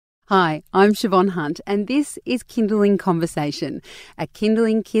Hi, I'm Siobhan Hunt, and this is Kindling Conversation, a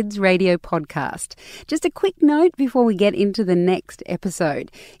Kindling Kids radio podcast. Just a quick note before we get into the next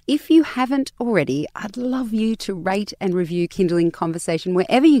episode. If you haven't already, I'd love you to rate and review Kindling Conversation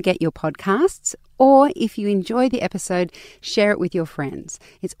wherever you get your podcasts, or if you enjoy the episode, share it with your friends.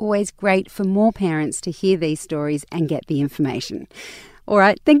 It's always great for more parents to hear these stories and get the information. All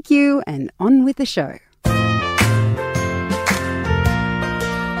right, thank you, and on with the show.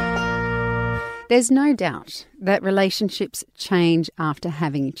 There's no doubt that relationships change after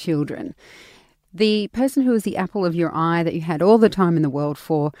having children. The person who was the apple of your eye that you had all the time in the world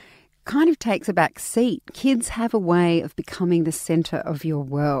for kind of takes a back seat. Kids have a way of becoming the centre of your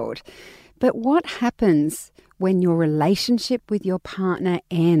world. But what happens when your relationship with your partner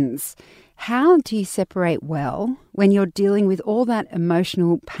ends? How do you separate well when you're dealing with all that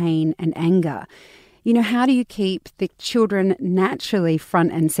emotional pain and anger? You know, how do you keep the children naturally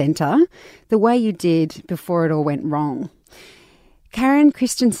front and centre the way you did before it all went wrong? Karen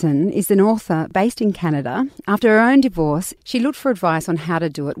Christensen is an author based in Canada. After her own divorce, she looked for advice on how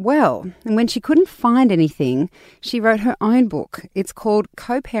to do it well. And when she couldn't find anything, she wrote her own book. It's called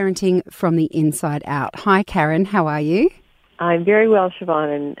Co-Parenting from the Inside Out. Hi, Karen. How are you? I'm very well,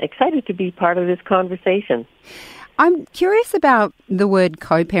 Siobhan, and excited to be part of this conversation. I'm curious about the word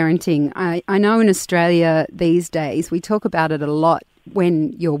co-parenting. I know in Australia these days we talk about it a lot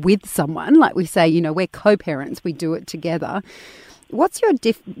when you're with someone. Like we say, you know, we're co-parents, we do it together. What's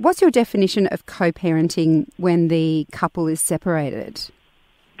your definition of co-parenting when the couple is separated?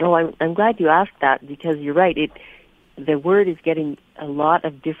 Well, I'm glad you asked that because you're right. The word is getting a lot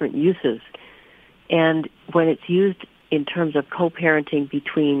of different uses. And when it's used in terms of co-parenting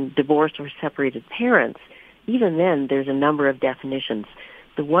between divorced or separated parents, even then, there's a number of definitions.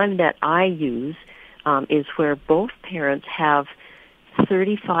 The one that I use is where both parents have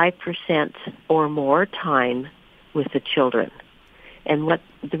 35% or more time with the children. And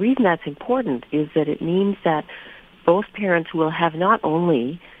the reason that's important is that it means that both parents will have not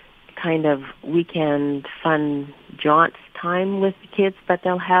only kind of weekend fun jaunts time with the kids, but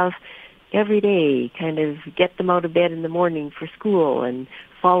they'll have every day kind of get them out of bed in the morning for school and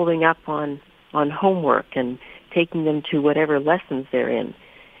following up on homework and taking them to whatever lessons they're in.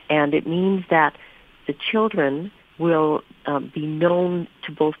 And it means that the children will be known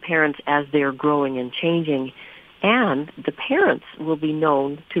to both parents as they're growing and changing, and the parents will be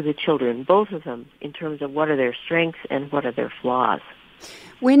known to the children, both of them, in terms of what are their strengths and what are their flaws.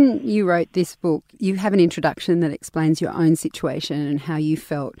 When you wrote this book, you have an introduction that explains your own situation and how you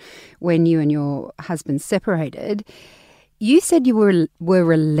felt when you and your husband separated. You said you were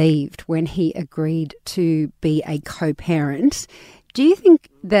relieved when he agreed to be a co-parent. Do you think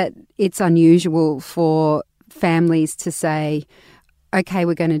that it's unusual for families to say, okay,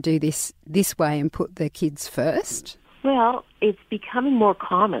 we're going to do this way and put the kids first? Well, it's becoming more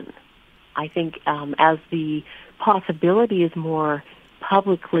common. I think as the possibility is more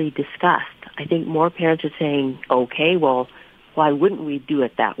publicly discussed, I think more parents are saying, okay, well, why wouldn't we do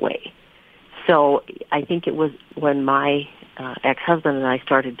it that way? So I think it was when my ex-husband and I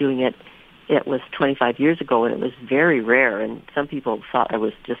started doing it, it was 25 years ago, and it was very rare, and some people thought I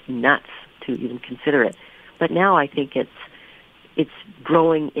was just nuts to even consider it. But now I think it's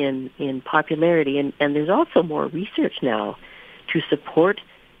growing in popularity, and there's also more research now to support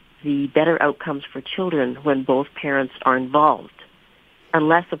the better outcomes for children when both parents are involved,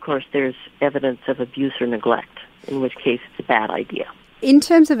 unless, of course, there's evidence of abuse or neglect, in which case it's a bad idea. In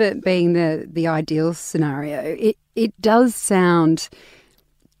terms of it being the ideal scenario, it does sound,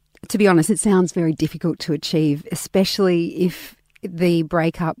 to be honest, it sounds very difficult to achieve, especially if the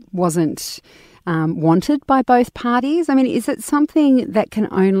breakup wasn't wanted by both parties. I mean, is it something that can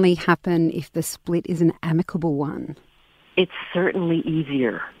only happen if the split is an amicable one? It's certainly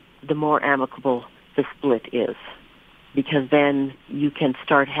easier the more amicable the split is, because then you can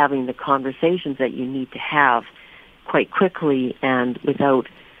start having the conversations that you need to have quite quickly and without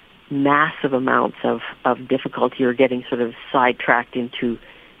massive amounts of difficulty or getting sort of sidetracked into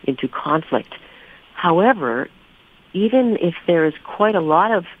conflict. However, even if there is quite a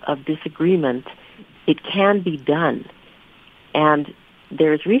lot of disagreement, it can be done. And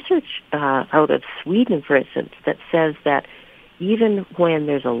there's research out of Sweden, for instance, that says that even when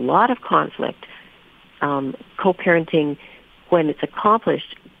there's a lot of conflict, co-parenting, when it's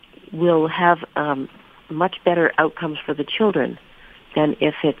accomplished, will have much better outcomes for the children than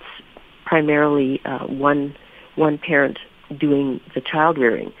if it's primarily one parent doing the child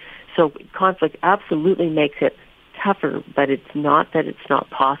rearing. So conflict absolutely makes it tougher, but it's not that it's not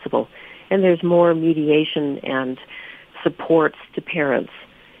possible. And there's more mediation and supports to parents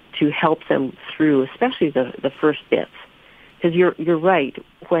to help them through, especially the first bits. Because you're right.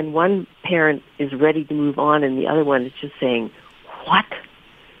 When one parent is ready to move on and the other one is just saying, what?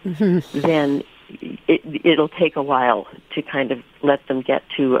 Mm-hmm. Then it'll take a while to kind of let them get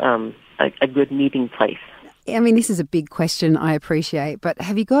to a good meeting place. I mean, this is a big question, I appreciate, but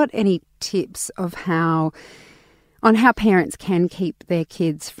have you got any tips of how parents can keep their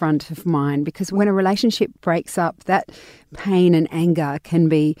kids front of mind? Because when a relationship breaks up, that pain and anger can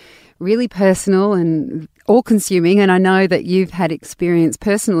be really personal and all-consuming, and I know that you've had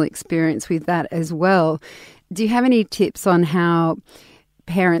personal experience with that as well. Do you have any tips on how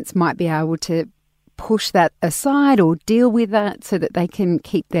parents might be able to push that aside or deal with that so that they can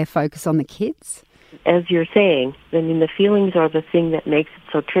keep their focus on the kids? As you're saying, I mean, the feelings are the thing that makes it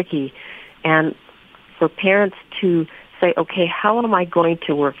so tricky. And for parents to say, okay, how am I going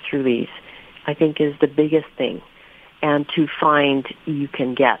to work through these, I think is the biggest thing. And to find you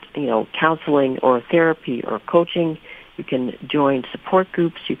can get, counseling or therapy or coaching. You can join support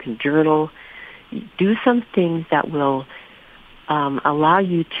groups. You can journal. Do some things that will allow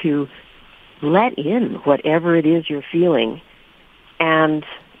you to let in whatever it is you're feeling and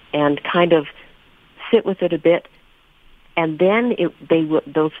kind of sit with it a bit, and then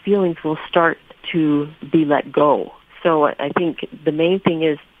those feelings will start to be let go. So I think the main thing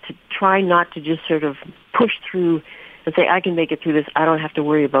is to try not to just sort of push through and say, I can make it through this, I don't have to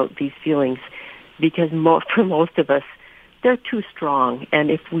worry about these feelings, because for most of us, they're too strong,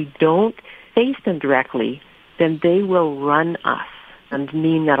 and if we don't face them directly, then they will run us and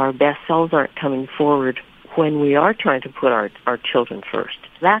mean that our best selves aren't coming forward when we are trying to put our children first.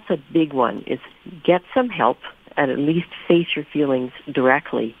 That's a big one, is get some help and at least face your feelings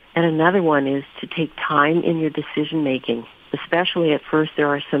directly. And another one is to take time in your decision making. Especially at first, there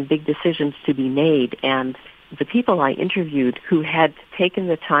are some big decisions to be made, and the people I interviewed who had taken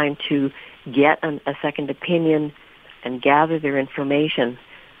the time to get a second opinion and gather their information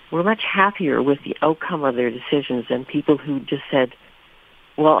were much happier with the outcome of their decisions than people who just said,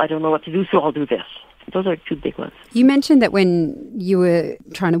 well, I don't know what to do, so I'll do this. Those are two big ones. You mentioned that when you were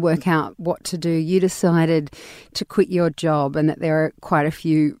trying to work out what to do, you decided to quit your job, and that there are quite a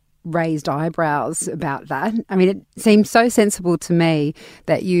few raised eyebrows about that. I mean, it seems so sensible to me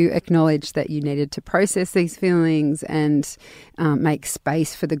that you acknowledged that you needed to process these feelings and make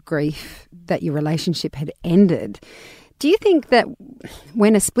space for the grief that your relationship had ended. Do you think that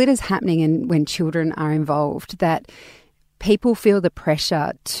when a split is happening and when children are involved, that people feel the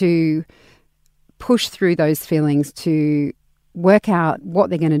pressure to push through those feelings, to work out what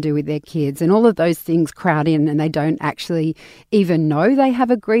they're going to do with their kids, and all of those things crowd in, and they don't actually even know they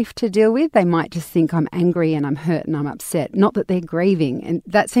have a grief to deal with? They might just think, I'm angry and I'm hurt and I'm upset, not that they're grieving. And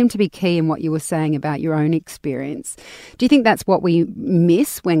that seemed to be key in what you were saying about your own experience. Do you think that's what we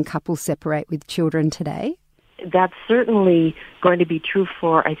miss when couples separate with children today? That's certainly going to be true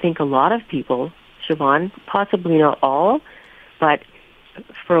for, I think, a lot of people, Siobhan, possibly not all, but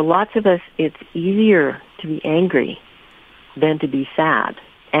for lots of us, it's easier to be angry than to be sad.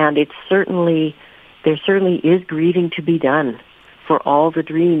 And there certainly is grieving to be done for all the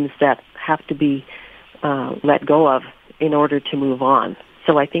dreams that have to be let go of in order to move on.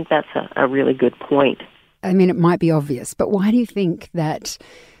 So I think that's a really good point. I mean, it might be obvious, but why do you think that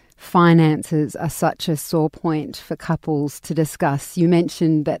finances are such a sore point for couples to discuss? You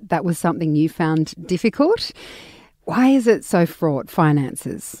mentioned that was something you found difficult. Why is it so fraught,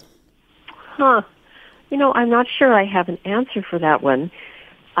 finances? I'm not sure I have an answer for that one.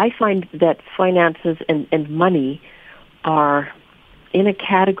 I find that finances and money are in a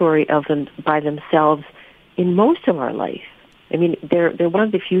category of them by themselves in most of our life. I mean, they're one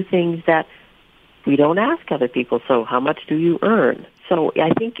of the few things that we don't ask other people, so how much do you earn? So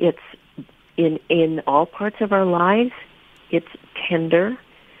I think it's in all parts of our lives, it's tender.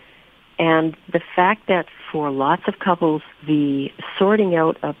 And the fact that for lots of couples, the sorting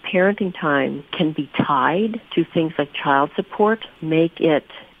out of parenting time can be tied to things like child support make it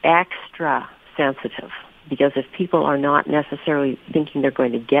extra sensitive. Because if people are not necessarily thinking they're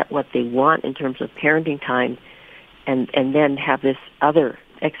going to get what they want in terms of parenting time and then have this other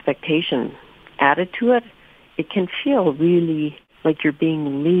expectation added to it, it can feel really like you're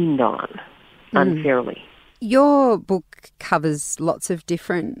being leaned on unfairly. Your book covers lots of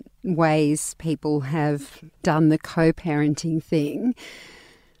different ways people have done the co-parenting thing.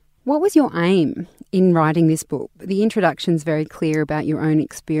 What was your aim in writing this book? The introduction's very clear about your own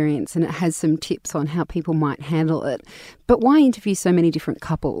experience, and it has some tips on how people might handle it. But why interview so many different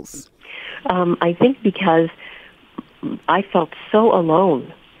couples? I think because I felt so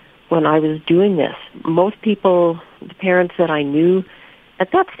alone when I was doing this. Most people, the parents that I knew,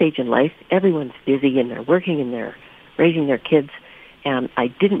 at that stage in life, everyone's busy and they're working and they're raising their kids. And I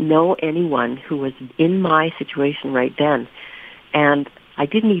didn't know anyone who was in my situation right then. And I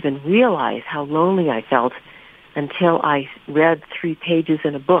didn't even realize how lonely I felt until I read 3 pages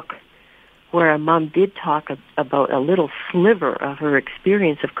in a book where a mom did talk about a little sliver of her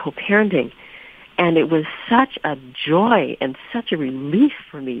experience of co-parenting. And it was such a joy and such a relief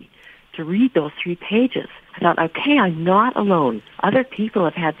for me to read those 3 pages. I thought, okay, I'm not alone. Other people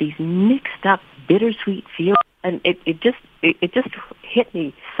have had these mixed up, bittersweet feelings. And it just hit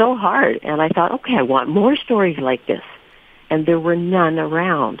me so hard. And I thought, okay, I want more stories like this. And there were none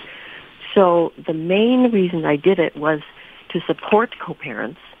around. So the main reason I did it was to support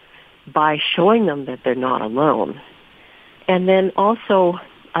co-parents by showing them that they're not alone. And then also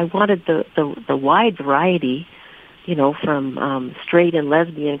I wanted the wide variety, from straight and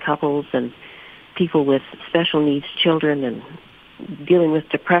lesbian couples and people with special needs children and dealing with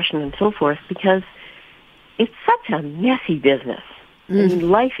depression and so forth, because it's such a messy business. I mean,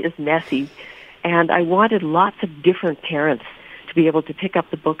 life is messy, and I wanted lots of different parents to be able to pick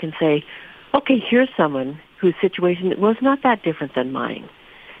up the book and say, okay, here's someone whose situation was not that different than mine.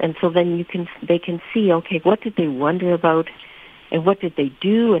 And so then they can see, okay, what did they wonder about, and what did they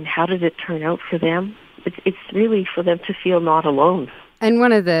do, and how did it turn out for them? It's really for them to feel not alone. And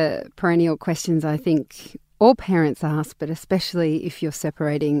one of the perennial questions I think all parents ask, but especially if you're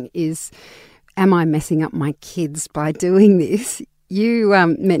separating, is, am I messing up my kids by doing this? You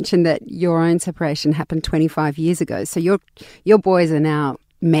mentioned that your own separation happened 25 years ago, so your boys are now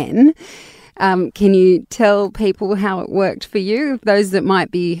men. Can you tell people how it worked for you, those that might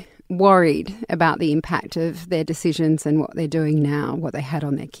be worried about the impact of their decisions and what they're doing now, what they had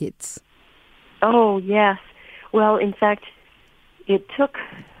on their kids? Oh, yes. Well, in fact, it took,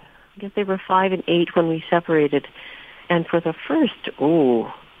 I guess they were 5 and 8 when we separated. And for the first,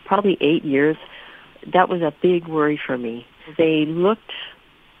 probably 8 years, that was a big worry for me. They looked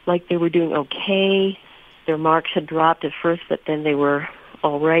like they were doing okay. Their marks had dropped at first, but then they were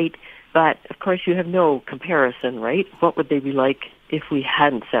all right. But, of course, you have no comparison, right? What would they be like if we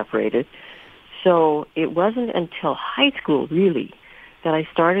hadn't separated? So it wasn't until high school, really, that I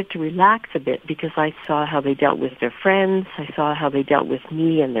started to relax a bit, because I saw how they dealt with their friends. I saw how they dealt with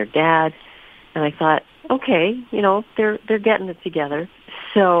me and their dad. And I thought, okay, they're getting it together.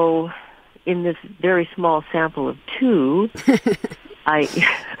 So in this very small sample of 2, I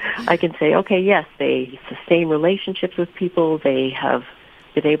can say, okay, yes, they sustain relationships with people. They have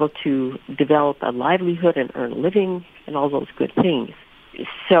been able to develop a livelihood and earn a living and all those good things.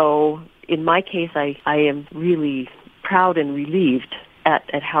 So in my case, I am really proud and relieved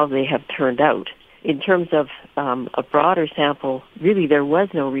at how they have turned out. In terms of a broader sample, really there was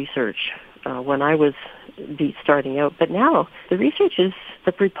no research when I was starting out. But now the research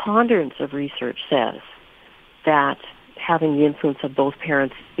the preponderance of research says that having the influence of both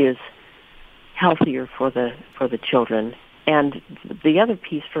parents is healthier for the children. And the other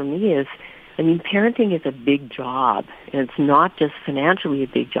piece for me is, parenting is a big job, and it's not just financially a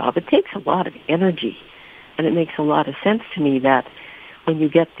big job. It takes a lot of energy, and it makes a lot of sense to me that when you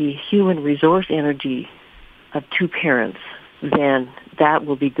get the human resource energy of 2 parents, then that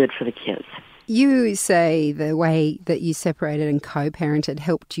will be good for the kids. You say the way that you separated and co-parented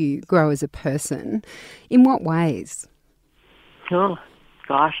helped you grow as a person. In what ways? Oh,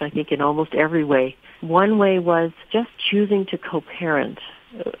 gosh, I think in almost every way. One way was just choosing to co-parent.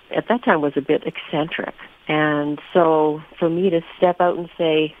 At that time was a bit eccentric. And so for me to step out and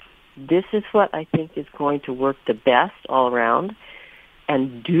say, this is what I think is going to work the best all around,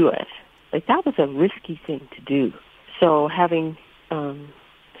 and do it, that was a risky thing to do. So having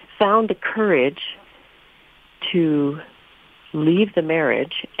found the courage to leave the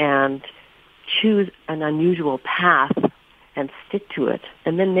marriage and choose an unusual path and stick to it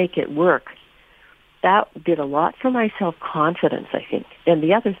and then make it work, that did a lot for my self-confidence, I think. And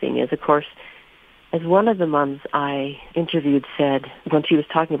the other thing is, of course, as one of the moms I interviewed said, when she was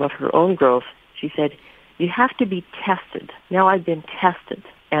talking about her own growth, she said, you have to be tested. Now I've been tested,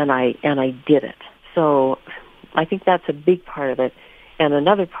 and I did it. So I think that's a big part of it. And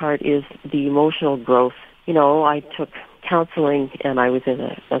another part is the emotional growth. I took counseling, and I was in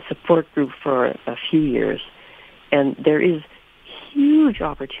a support group for a few years. And there is huge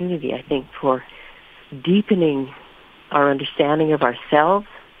opportunity, I think, for deepening our understanding of ourselves,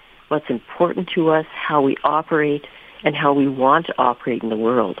 what's important to us, how we operate, and how we want to operate in the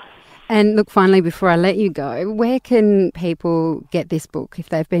world. And look, finally, before I let you go, where can people get this book if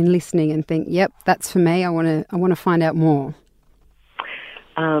they've been listening and think, yep, that's for me, I want to find out more?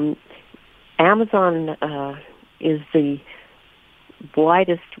 Amazon is the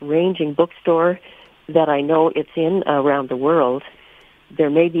widest ranging bookstore that I know it's in around the world. There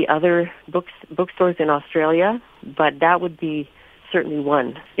may be other bookstores in Australia, but that would be certainly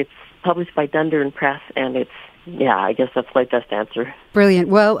one. It's published by Dundurn Press, and I guess that's my best answer. Brilliant.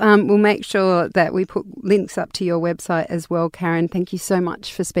 Well, we'll make sure that we put links up to your website as well, Karen. Thank you so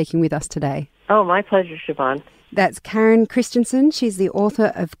much for speaking with us today. Oh, my pleasure, Siobhan. That's Karen Christensen. She's the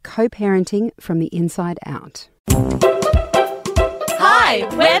author of Co-Parenting from the Inside Out. Hi,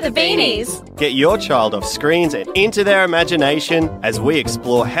 we're the Beanies. Get your child off screens and into their imagination as we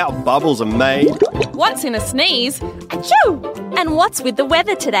explore how bubbles are made. What's in a sneeze? Achoo! And what's with the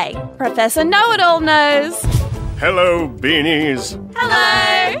weather today? Professor Know-It-All knows. Hello, Beanies.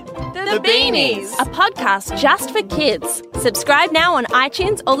 Hello! The Beanies, a podcast just for kids. Subscribe now on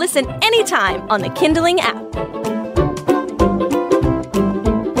iTunes or listen anytime on the Kindling app.